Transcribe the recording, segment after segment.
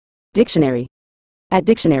Dictionary. At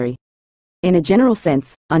dictionary. In a general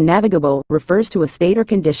sense, unnavigable refers to a state or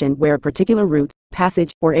condition where a particular route,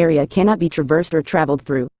 passage, or area cannot be traversed or traveled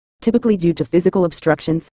through, typically due to physical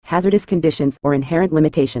obstructions, hazardous conditions, or inherent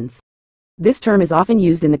limitations. This term is often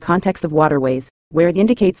used in the context of waterways, where it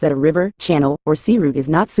indicates that a river, channel, or sea route is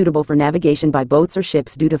not suitable for navigation by boats or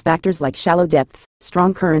ships due to factors like shallow depths,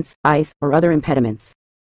 strong currents, ice, or other impediments.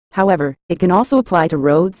 However, it can also apply to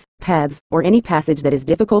roads, paths, or any passage that is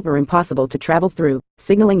difficult or impossible to travel through,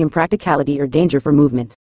 signaling impracticality or danger for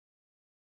movement.